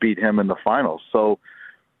 and I beat him in the finals. So,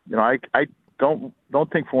 I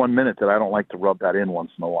don't think for 1 minute that I don't like to rub that in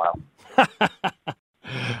once in a while.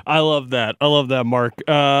 I love that. Mark.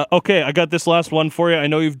 Okay, I got this last one for you. I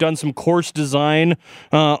know you've done some course design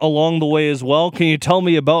along the way as well. Can you tell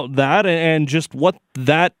me about that and just what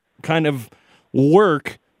that kind of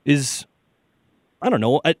work is? I don't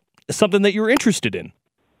know, something that you're interested in.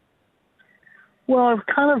 Well,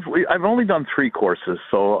 I've only done 3 courses.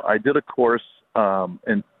 So I did a course,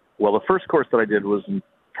 the first course that I did was in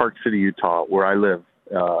Park City, Utah, where I live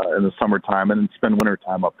in the summertime, and then spend winter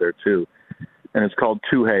time up there too. And it's called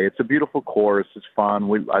Tuhei. It's a beautiful course. It's fun.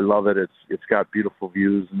 I love it. It's got beautiful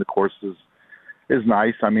views, and the course is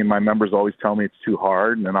nice. I mean, my members always tell me it's too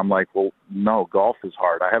hard, and I'm like, well, no, golf is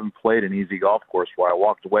hard. I haven't played an easy golf course where I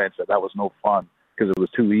walked away and said that was no fun because it was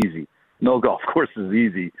too easy. No golf course is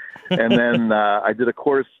easy. And then I did a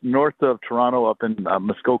course north of Toronto up in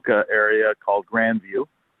Muskoka area called Grandview.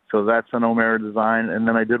 So that's an O'Mara design. And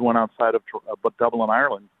then I did one outside of Dublin,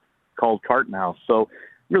 Ireland called Carton House. So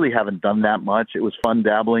really haven't done that much. It was fun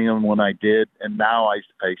dabbling in when I did. And now I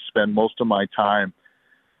spend most of my time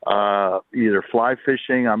either fly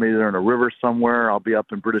fishing. I'm either in a river somewhere. I'll be up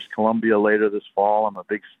in British Columbia later this fall. I'm a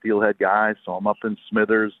big steelhead guy, so I'm up in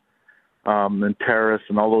Smithers and Terrace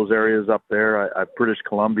and all those areas up there. British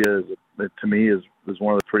Columbia to me is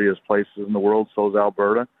one of the prettiest places in the world. So is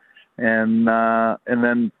Alberta. And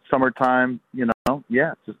then summertime,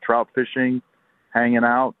 just trout fishing, hanging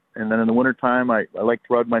out. And then in the wintertime, I like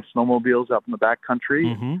to ride my snowmobiles up in the back country.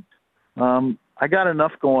 Mm-hmm. I got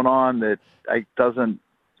enough going on that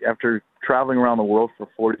after traveling around the world for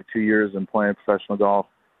 42 years and playing professional golf,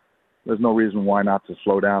 there's no reason why not to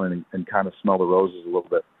slow down and kind of smell the roses a little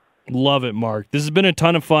bit. Love it, Mark. This has been a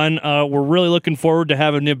ton of fun. We're really looking forward to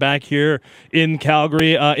having you back here in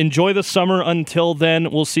Calgary. Enjoy the summer. Until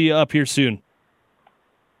then, we'll see you up here soon.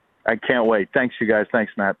 I can't wait. Thanks, you guys.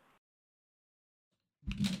 Thanks, Matt.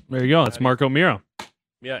 There you go. It's Mark O'Meara.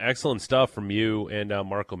 Yeah, excellent stuff from you and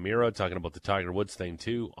Mark O'Meara, talking about the Tiger Woods thing,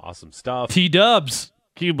 too. Awesome stuff. T-dubs.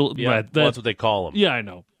 That's what they call them. Yeah, I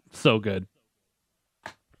know. So good.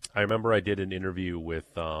 I remember I did an interview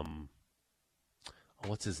with,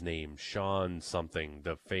 what's his name? Sean something,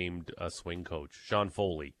 the famed swing coach, Sean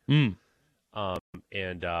Foley. Mm.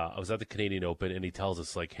 And I was at the Canadian Open, and he tells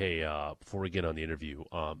us, like, hey, before we get on the interview,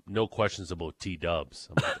 no questions about T-dubs.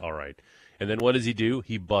 I'm like, all right. And then what does he do?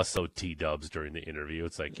 He busts out T-dubs during the interview.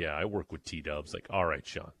 It's like, yeah, I work with T-dubs. Like, all right,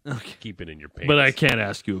 Sean, keep it in your pants. But I can't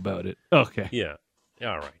ask you about it. Okay. Yeah.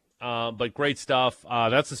 All right. But great stuff.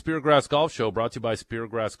 That's the Speargrass Golf Show, brought to you by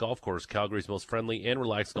Speargrass Golf Course, Calgary's most friendly and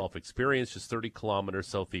relaxed golf experience, just 30 kilometers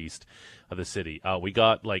southeast of the city. We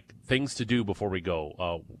got, things to do before we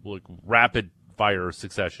go. Rapid fire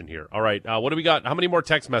succession here. All right. What do we got? How many more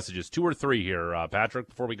text messages? 2 or 3 here, Patrick,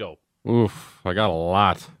 before we go? Oof, I got a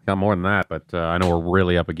lot. Got more than that, but I know we're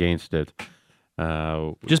really up against it.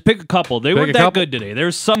 Just pick a couple. They weren't that good today.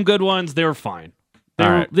 There's some good ones. They were fine.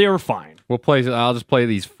 They were fine. I'll just play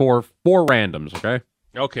these four randoms, okay?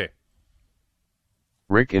 Okay.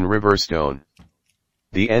 Rick in Riverstone.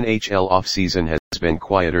 The NHL offseason has been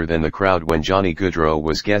quieter than the crowd when Johnny Gaudreau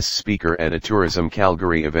was guest speaker at a Tourism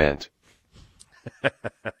Calgary event.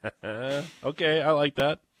 Okay, I like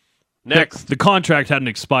that. Next. The contract hadn't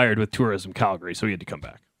expired with Tourism Calgary, so he had to come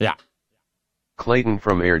back. Yeah. Clayton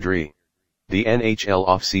from Airdrie. The NHL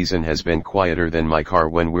offseason has been quieter than my car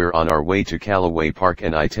when we're on our way to Callaway Park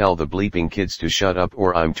and I tell the bleeping kids to shut up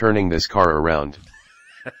or I'm turning this car around.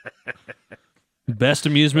 Best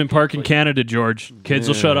amusement park in Canada, George. Kids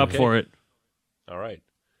will shut up for it. All right.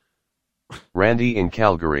 Randy in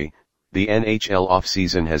Calgary. The NHL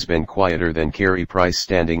offseason has been quieter than Carey Price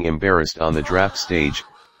standing embarrassed on the draft stage,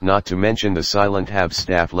 not to mention the silent Habs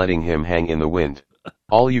staff letting him hang in the wind.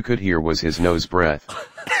 All you could hear was his nose breath.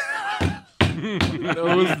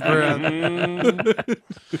 Nose breath.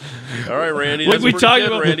 All right, Randy. What we talking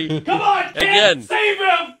about? Randy. Come on, kids, Again. save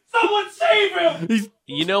him! Someone save him!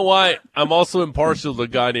 You know why? I'm also impartial to a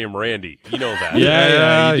guy named Randy. You know that.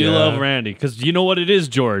 Yeah, you do love Randy. Because you know what it is,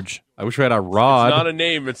 George. I wish we had a rod. It's not a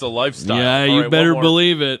name, it's a lifestyle. Yeah, All you right, better one more.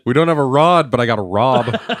 believe it. We don't have a rod, but I got a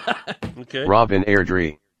Rob. Okay. Rob in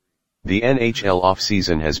Airdrie. The NHL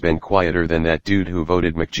offseason has been quieter than that dude who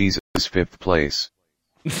voted McJesus 5th place.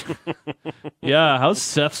 Yeah, how's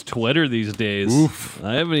Seth's Twitter these days? Oof.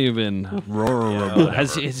 I haven't even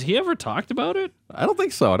has he ever talked about it? I don't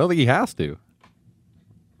think so. I don't think he has to.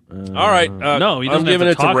 All right. No, he doesn't I'm giving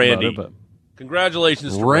have it to to talk Randy. about it,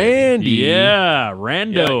 Congratulations to Randy. yeah,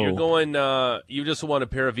 Rando. Yeah, you're going. You just won a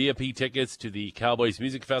pair of VIP tickets to the Cowboys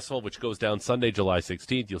Music Festival, which goes down Sunday, July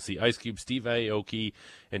 16th. You'll see Ice Cube, Steve Aoki,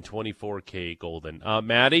 and 24K Golden.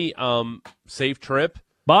 Maddie, safe trip.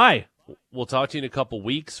 Bye. We'll talk to you in a couple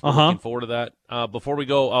weeks. We're looking forward to that. Before we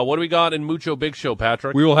go, what do we got in Mucho Big Show,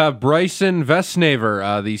 Patrick? We will have Bryson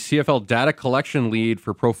Vesnaver, the CFL data collection lead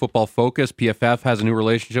for Pro Football Focus. PFF has a new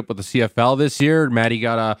relationship with the CFL this year. Maddie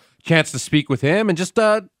got a chance to speak with him and just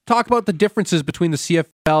talk about the differences between the CFL,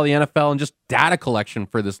 the NFL, and just data collection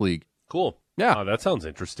for this league. Cool. Yeah. That sounds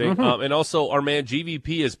interesting. And also, our man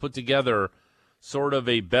GVP has put together sort of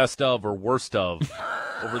a best of or worst of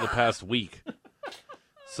over the past week.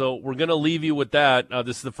 So we're going to leave you with that.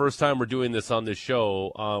 This is the first time we're doing this on this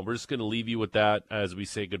show. We're just going to leave you with that as we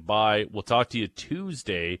say goodbye. We'll talk to you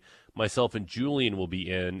Tuesday. Myself and Julian will be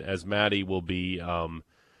in, as Maddie will be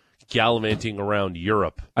gallivanting around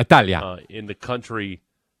Europe. Italia. In the country.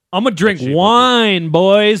 I'm going to drink wine,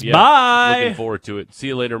 boys. Yeah, Bye. Looking forward to it. See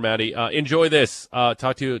you later, Maddie. Enjoy this.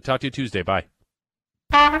 Talk to you Tuesday. Bye.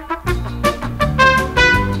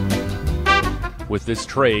 With this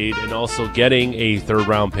trade and also getting a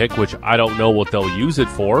third-round pick, which I don't know what they'll use it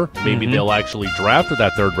for. Maybe they'll actually draft with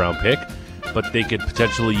that third-round pick, but they could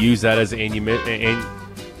potentially use that as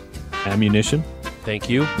ammunition. Thank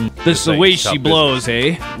you. This is the way she blows,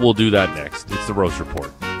 eh? We'll do that next. It's the Rose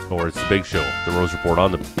Report. Or it's the Big Show. The Rose Report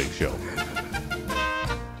on the Big Show.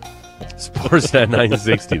 Sportsnet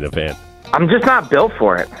 960, the fan. I'm just not built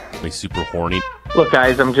for it. He's super horny. Look,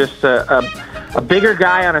 guys, I'm just a bigger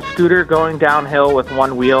guy on a scooter going downhill with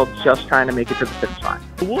one wheel, just trying to make it to the finish line.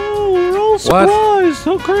 Whoa, we're all surprised.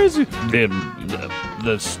 So crazy.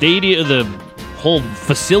 The stadium, the whole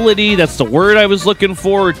facility, that's the word I was looking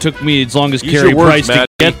for. It took me as long as Carey Price to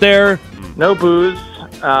get there. No booze,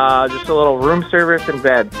 just a little room service and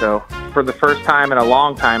bed. So for the first time in a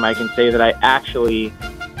long time, I can say that I actually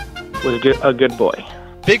was a good boy.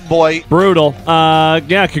 Big boy. Brutal.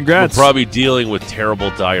 Yeah, congrats. We're probably dealing with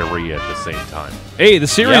terrible diarrhea at the same time. Hey, the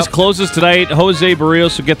series closes tonight. Jose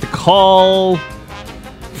Barrios will get the call.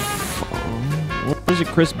 What was it,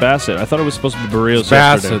 Chris Bassett? I thought it was supposed to be Barrios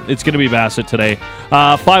yesterday. It's going to be Bassett today.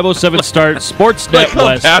 5:07 start. Sportsnet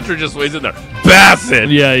West. Patrick just weighs in there. Bassett.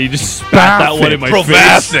 Yeah, you just spat that one in my face. Pro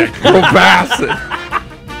Bassett.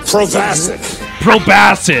 Pro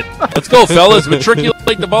Bassett. Let's go, fellas.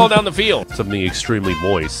 Matriculate the ball down the field. Something extremely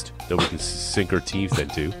moist that we can sink our teeth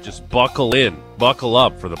into. Just buckle in. Buckle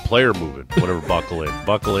up for the player movement. Whatever buckle in.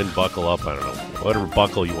 Buckle in, buckle up. I don't know. Whatever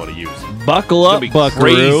buckle you want to use. Buckle up,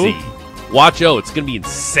 buckaroo. Crazy. Watch out. It's going to be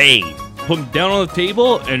insane. Put him down on the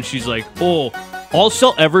table, and she's like, oh. All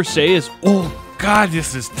she'll ever say is, oh, God,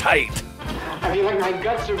 this is tight. I feel like my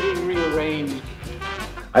guts are being rearranged.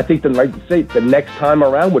 I think the right to say the next time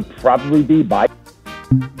around would probably be by.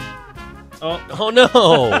 Oh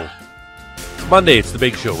no. It's Monday. It's the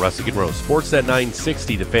Big Show. Russick and Rose. Sportsnet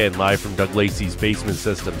 960, the fan, live from Doug Lacey's Basement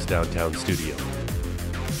Systems downtown studio.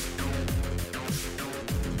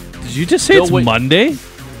 Did you just say it's Monday?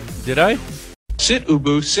 Did I? Sit,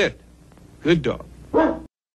 Ubu, sit. Good dog.